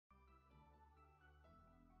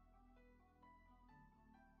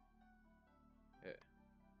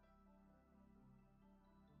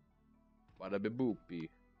Bada be boopy.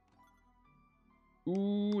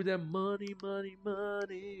 Ooh, that money, money,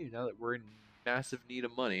 money. Now that we're in massive need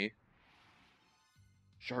of money.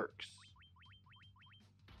 Sharks.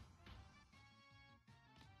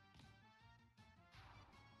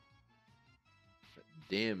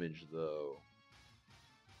 Damage, though.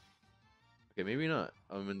 Okay, maybe not.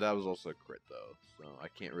 I mean, that was also a crit, though. So I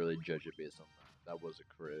can't really judge it based on that. That was a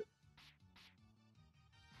crit.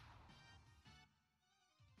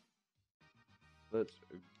 Let's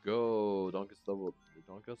go. Donkus leveled. Did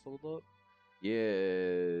Donkus leveled up?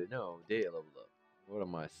 Yeah. No, Daya leveled up. What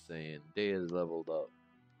am I saying? Daya's leveled up.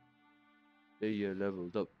 Daya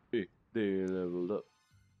leveled up. Hey, Daya leveled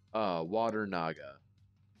up. Water Naga.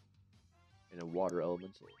 And a water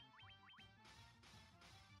elemental.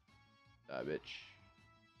 Die, bitch.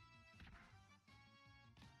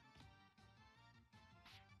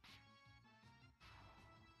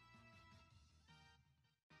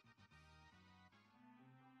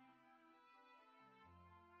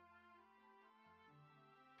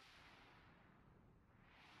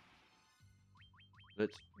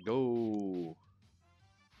 Let's go.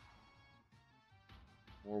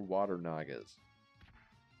 More water Nagas.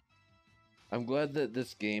 I'm glad that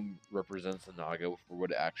this game represents the Naga for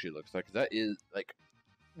what it actually looks like. 'Cause that is, like,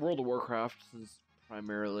 World of Warcraft is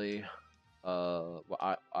primarily,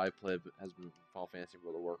 what I played has been Final Fantasy,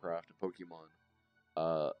 World of Warcraft, and Pokemon.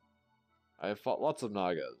 I have fought lots of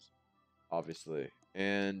Nagas, obviously.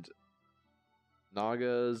 And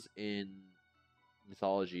Nagas in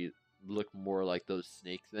mythology look more like those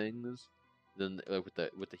snake things than like with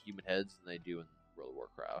the human heads than they do in World of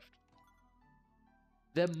Warcraft.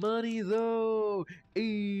 That money though,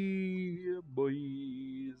 hey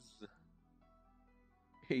boys,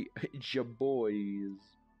 hey it's your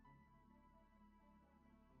boys.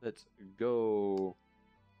 Let's go.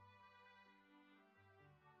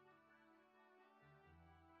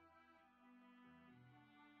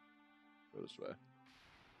 Go this way.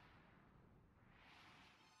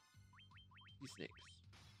 These snakes.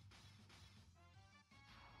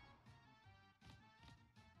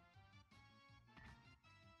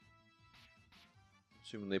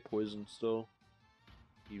 Assuming they poison still,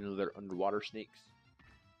 even though they're underwater snakes.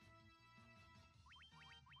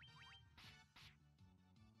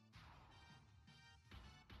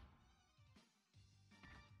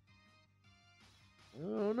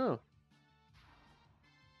 Oh no.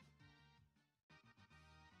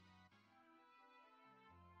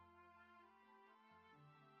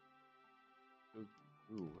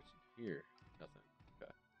 Ooh, what's in here? Nothing.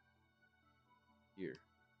 Okay. Here.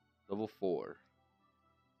 Level 4.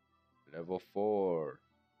 Level 4.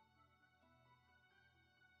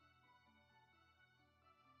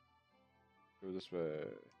 Go this way.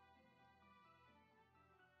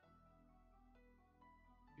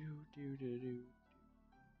 Do.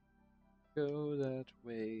 Go that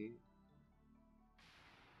way.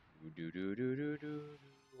 Do.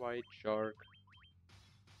 White shark.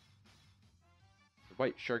 The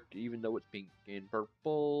white shark, even though it's pink and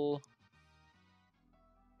purple.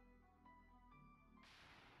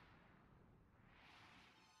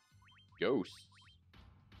 Ghosts.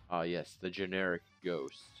 Ah, yes, the generic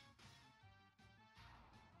ghost.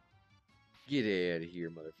 Get out of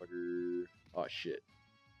here, motherfucker. Oh, shit.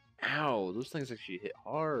 Ow, those things actually hit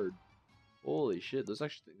hard. Holy shit, those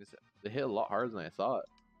actually things, they hit a lot harder than I thought.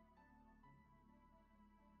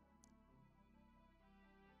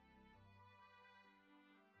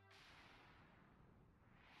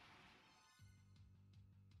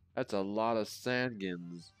 That's a lot of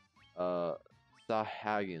Sangins.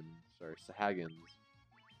 Sahagins. Sorry, Sahagins.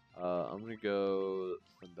 I'm gonna go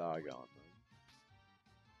Sandaga on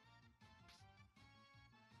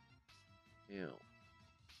them.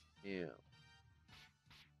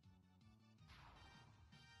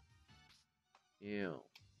 Ew.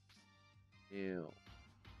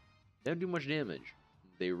 They don't do much damage.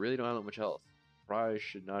 They really don't have that much health. Probably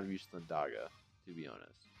should not have used Sandaga, to be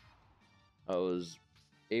honest. That was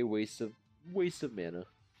a waste of mana.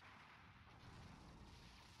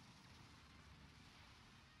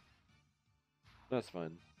 That's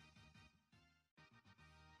fine.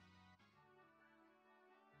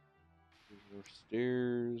 There's more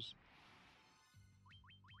stairs.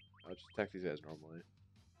 I'll just attack these guys normally.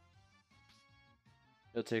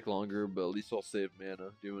 It'll take longer, but at least I'll save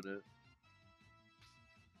mana doing it.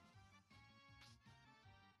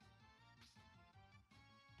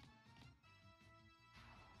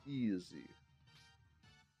 Easy.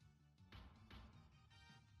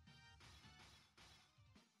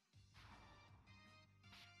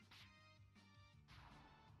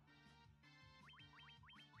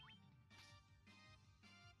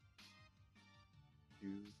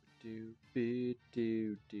 do be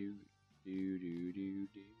do do do do do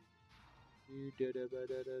do da da ba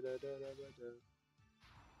da da da da da ba da.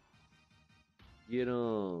 Get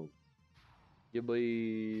 'em, yeah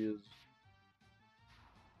boys,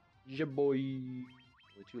 yeah boy.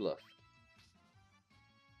 Only two left.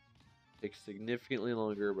 Takes significantly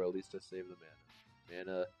longer, but at least I saved the mana.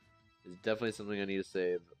 Mana is definitely something I need to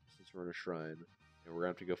save since we're in a shrine, and we're gonna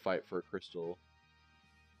have to go fight for a crystal.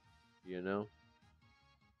 You know.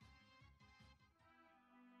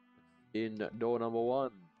 In door number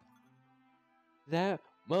one. That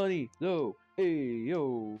money, no, hey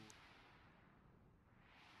yo.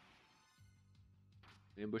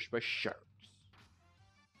 Ambushed by sharks.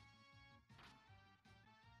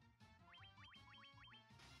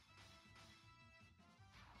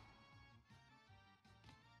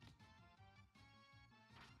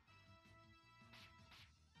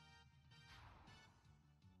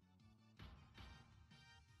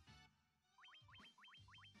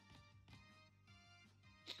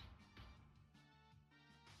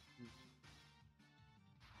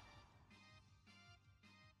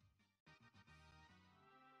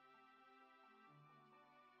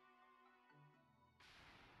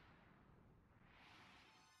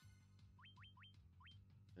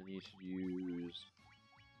 I need to use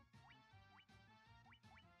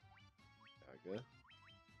Daga.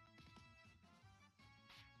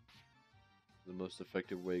 The most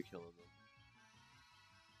effective way of killing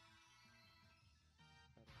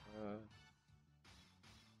them.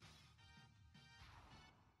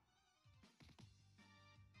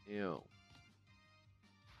 Ew.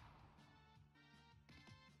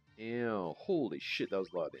 Ew. Holy shit, that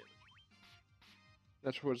was a lot of damage.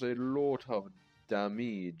 That was a lot of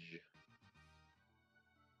damage.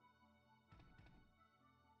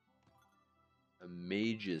 A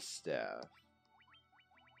mage's staff.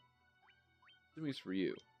 This means for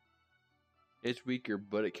you. It's weaker,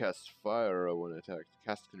 but it casts fire when it attacks.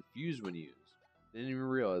 Casts confuse when used. Didn't even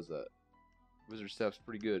realize that. Wizard staff's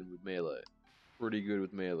pretty good with melee. Pretty good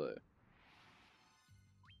with melee.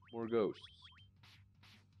 More ghosts.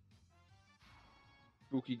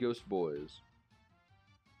 Spooky ghost boys.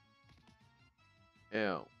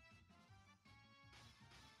 Ow.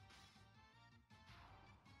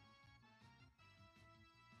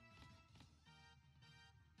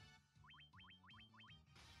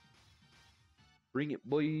 Bring it,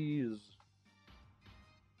 boys.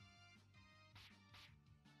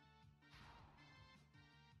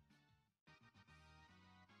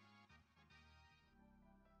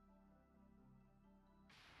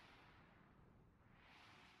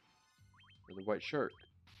 And the white shark.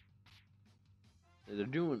 And they're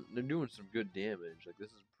doing some good damage. Like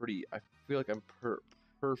this is pretty. I feel like I'm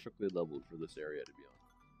perfectly leveled for this area, to be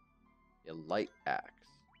honest. Yeah, light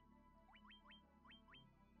axe.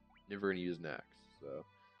 Never gonna use an axe, so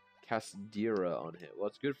cast Dira on him. Well,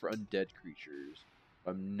 it's good for undead creatures.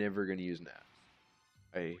 I'm never gonna use an axe.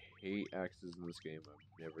 I hate axes in this game.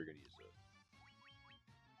 I'm never gonna use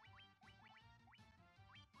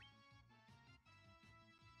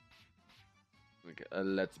it. Okay,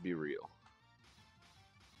 let's be real.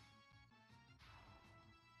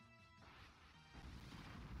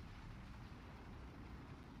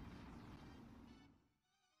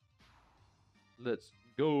 Let's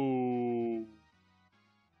go.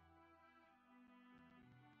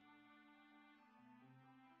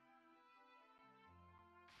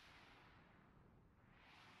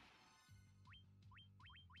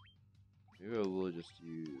 Maybe I will just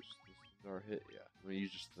use this Thundara hit. Yeah, I'm gonna use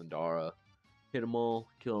just Thundara. Hit them all,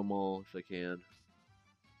 kill them all if I can.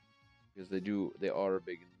 Because they are a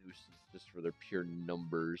big nuisance just for their pure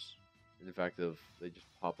numbers. And the fact of they just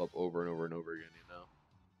pop up over and over and over again, you know?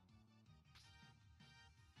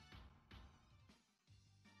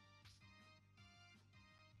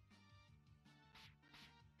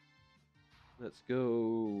 Let's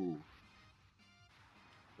go.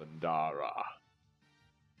 Thundara.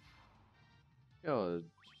 Oh, it's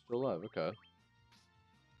still alive, okay.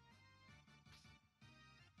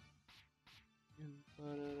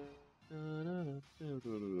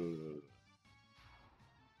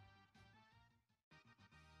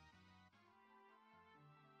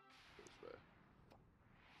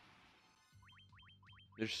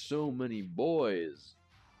 There's so many boys.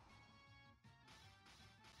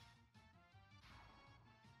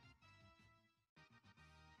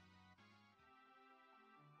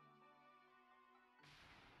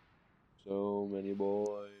 So many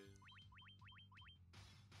boys.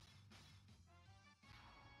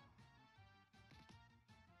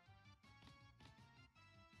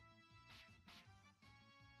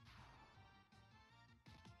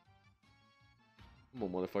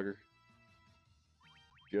 Come on, motherfucker.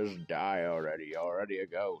 Just die already. You're already a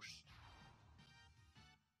ghost.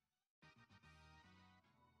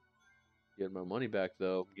 Getting my money back,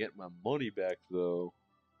 though. Getting my money back, though.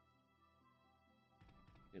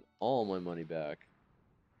 Getting all my money back.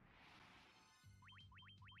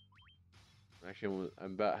 Actually,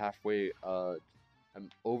 I'm about halfway, I'm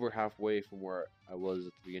over halfway from where I was at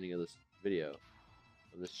the beginning of this video.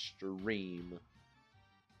 Of this stream.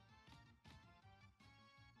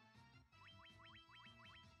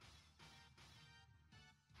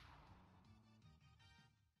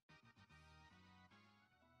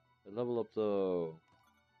 I level up, though.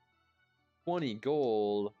 20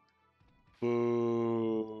 gold.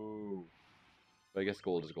 Boo. But I guess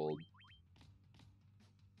gold is gold.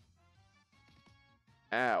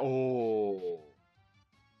 Ah, oh.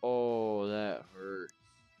 Oh, that hurts.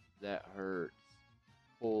 That hurts.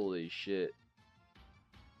 Holy shit.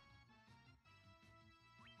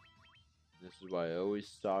 This is why I always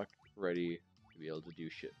stock ready to be able to do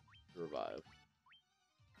shit to revive.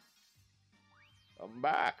 Come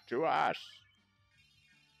back to us.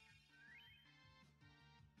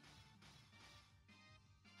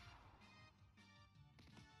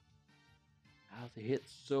 How they hit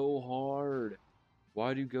so hard?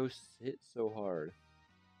 Why do ghosts hit so hard?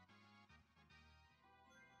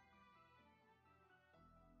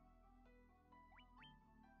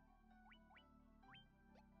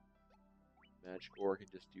 Magic Ore can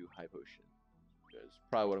just do high potion. That's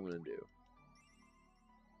probably what I'm gonna do.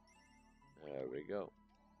 There we go.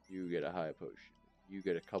 You get a high potion. You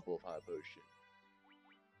get a couple of high potion.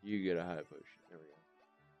 You get a high potion. There we go.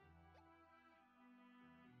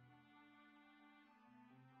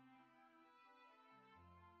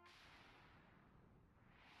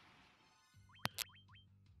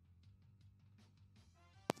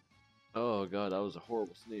 Oh god, that was a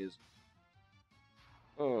horrible sneeze.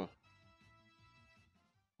 Oh.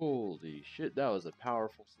 Holy shit, that was a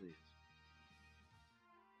powerful sneeze.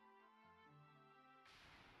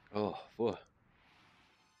 Oh, boy.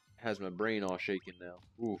 Has my brain all shaking now.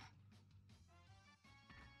 Oof.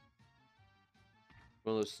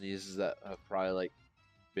 One of those sneezes that have probably like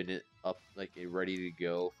been up like ready to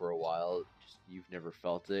go for a while. Just you've never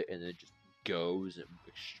felt it, and it just goes and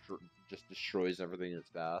just destroys everything in its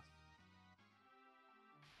path.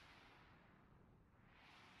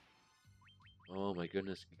 Oh my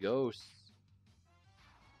goodness, ghosts!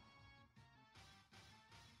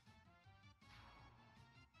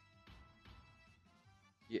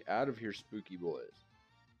 Get out of here, spooky boys!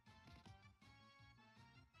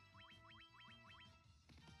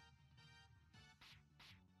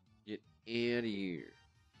 Get out of here!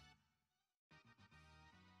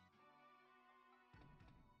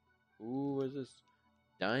 Ooh, what is this?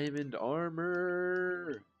 Diamond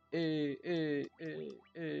armor! Hey, hey, hey,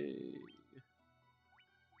 hey!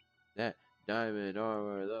 That diamond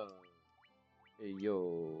armor, though. Hey,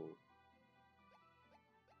 yo.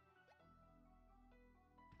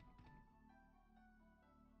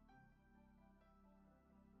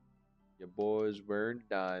 Your boy's wearing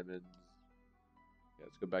diamonds. Yeah,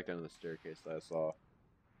 let's go back down to the staircase that I saw.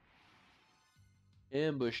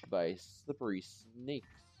 Ambushed by slippery snakes.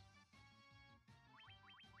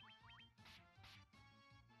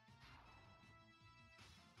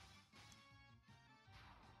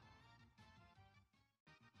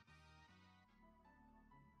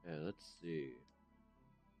 Yeah, let's see.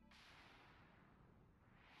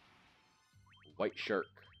 White shark.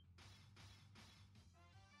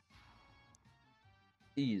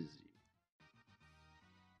 Easy.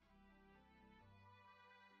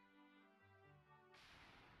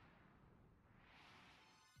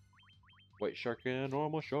 White shark and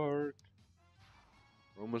normal shark.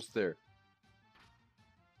 We're almost there.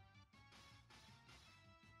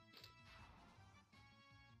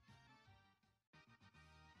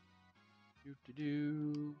 Do do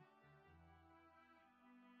do.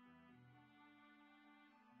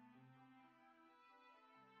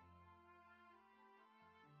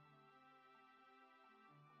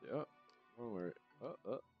 Yeah. Oh, where?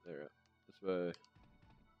 Oh, there. This way.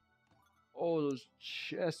 Oh, those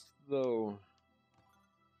chests, though.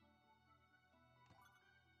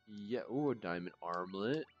 Yeah. Ooh, a diamond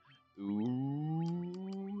armlet.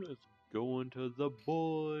 Ooh, let's go into the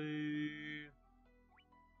boy.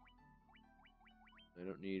 I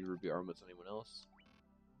don't need ruby armlets. Anyone else?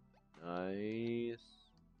 Nice.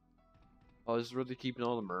 Oh, this is where they're keeping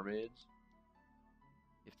all the mermaids.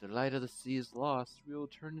 If the light of the sea is lost, we will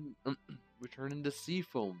return into sea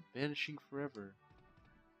foam, vanishing forever.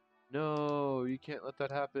 No, you can't let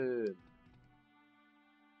that happen.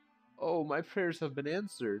 Oh, my prayers have been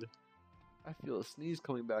answered. I feel a sneeze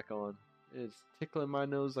coming back on. It's tickling my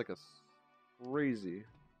nose like a crazy.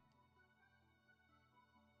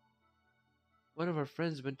 One of our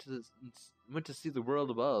friends went to see the world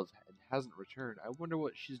above and hasn't returned. I wonder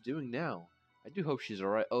what she's doing now. I do hope she's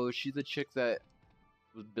alright. Oh, is she the chick that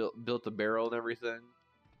was built the barrel and everything?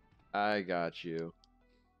 I got you.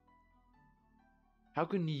 How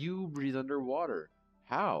can you breathe underwater?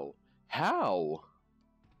 How? How?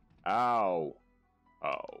 Ow.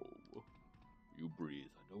 How? You breathe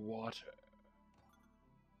underwater.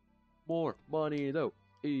 More money though.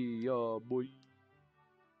 Hey, boy.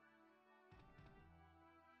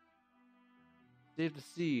 Save the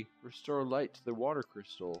sea. Restore light to the water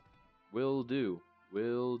crystal. Will do.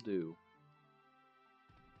 Will do.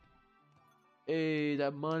 Hey,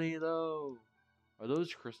 that money though. Are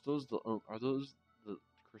those crystals the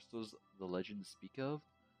crystals the legends speak of?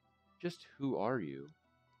 Just who are you?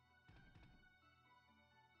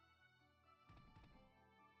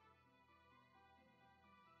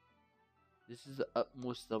 This is the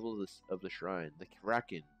utmost level of the shrine. The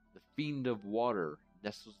Kraken, the fiend of water,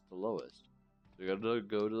 nestles at the lowest. So we gotta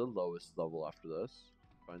go to the lowest level after this.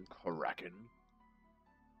 Find Kraken.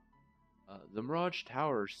 The Mirage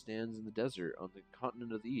Tower stands in the desert on the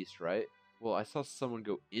continent of the east, right? Well, I saw someone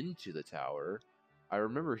go into the tower. I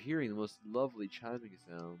remember hearing the most lovely chiming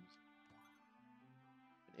sounds.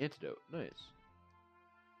 An antidote. Nice.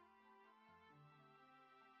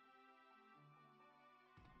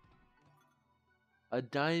 A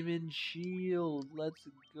diamond shield. Let's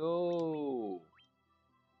go.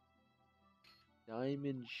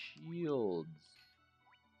 Diamond shields.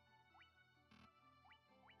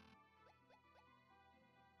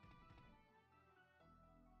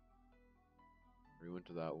 We went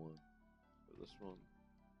to that one. Or this one.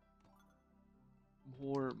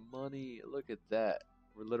 More money. Look at that.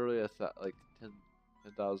 We're literally like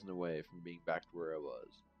 10,000 away from being back to where I was.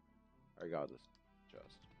 I got this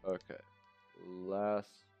chest. Okay.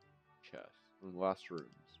 Last chest. Last rooms.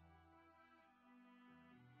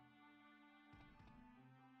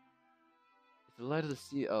 If the light of the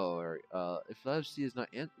sea, if the light of the sea is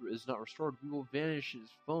not restored, we will vanish as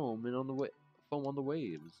foam and foam on the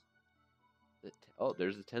waves.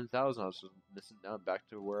 There's the 10,000 I was missing. Now I'm back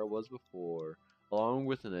to where I was before, along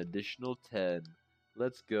with an additional 10.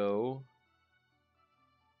 Let's go.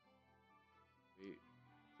 Wait,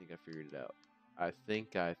 I think I figured it out. I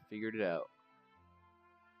think I figured it out.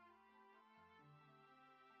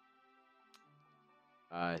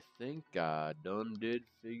 I think I done did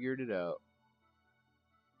figured it out.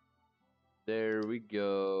 There we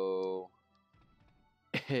go.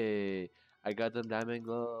 Hey, I got them diamond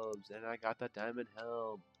gloves, and I got that diamond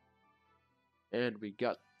helm. And we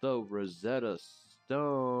got the Rosetta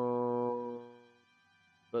Stone.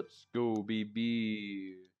 Let's go,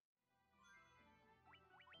 BB.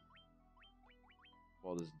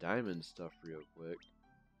 All this diamond stuff real quick.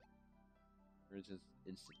 For instance,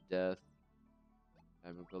 instant death.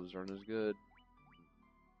 Diamond gloves aren't as good.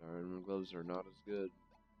 Diamond gloves are not as good.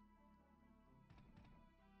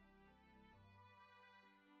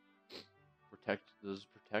 Those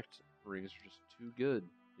protect rings are just too good.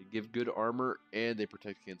 They give good armor and they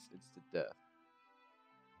protect against instant death.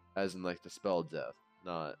 As in like the spell death,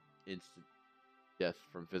 not instant death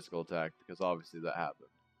from physical attack, because obviously that happened.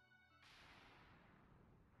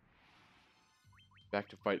 Back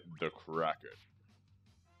to fight the Kraken.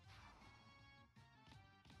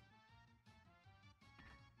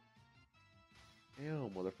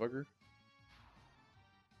 Damn, motherfucker.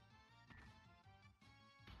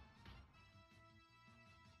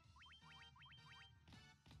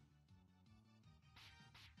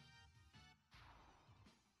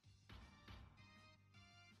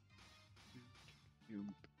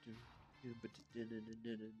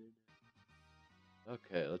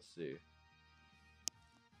 Okay, let's see.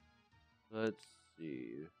 Let's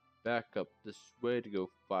see. Back up this way to go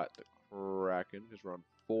fight the Kraken, because we're on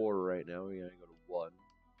 4 right now. We gotta go to 1.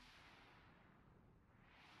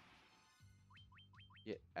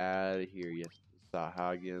 Get out of here, yes,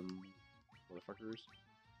 Sahagan motherfuckers.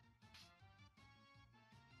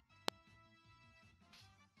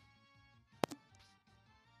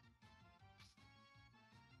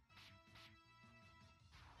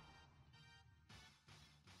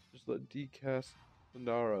 Just let D cast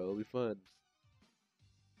Pandara, it'll be fun.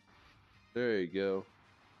 There you go.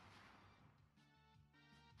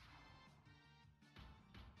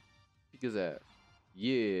 Kick his ass.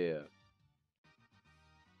 Yeah.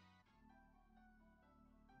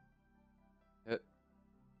 And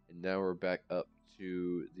now we're back up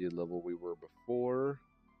to the level we were before.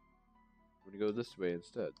 We're gonna go this way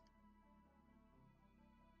instead.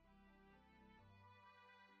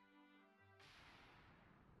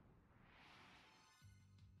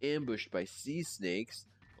 Ambushed by sea snakes.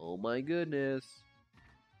 Oh my goodness.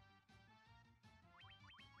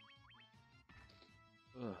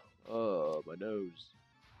 My nose.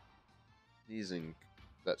 Sneezing.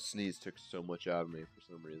 That sneeze took so much out of me for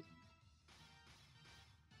some reason.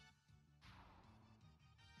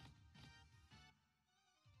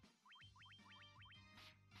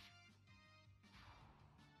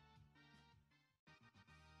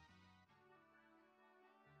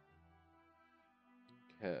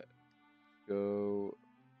 Okay. Go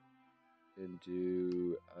and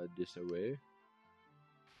do this away.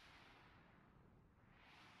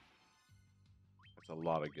 That's a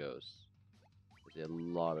lot of ghosts. That's a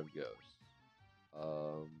lot of ghosts.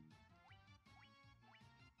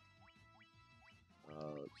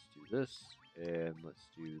 Let's do this, and let's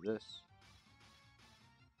do this.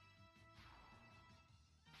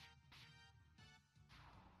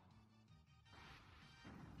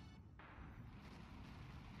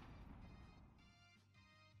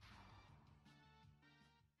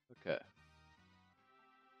 Okay.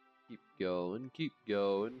 Keep going, keep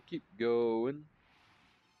going, keep going.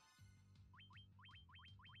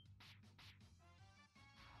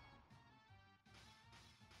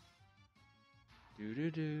 Do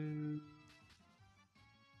do do.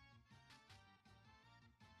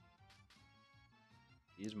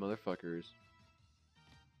 These motherfuckers.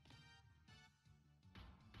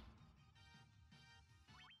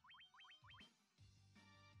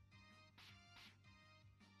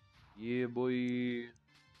 Yeah, boy.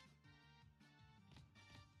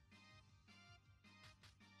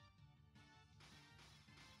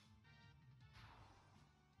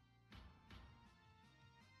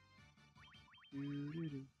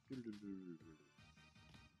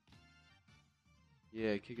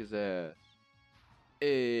 Yeah, kick his ass.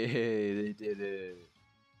 Hey, they did it.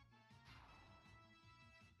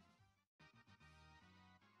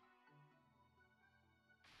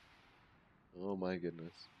 Oh my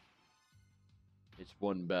goodness. It's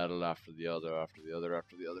one battle after the other, after the other,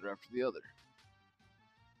 after the other, after the other.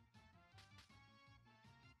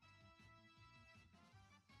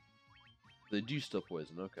 They do still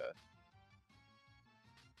poison, okay.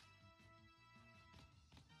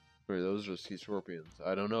 Sorry, those are sea scorpions.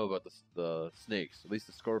 I don't know about the snakes. At least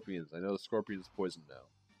the scorpions. I know the scorpions poison now.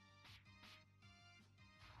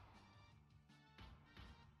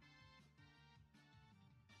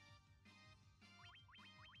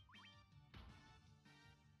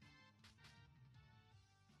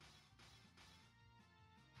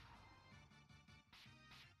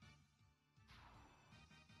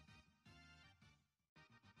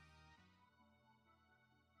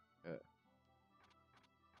 Okay.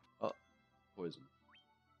 Oh, poison.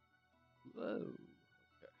 Whoa.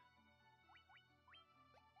 Okay.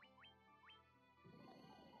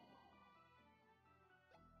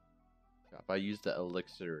 If I used the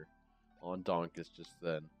elixir on Donkus just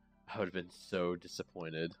then, I would have been so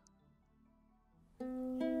disappointed.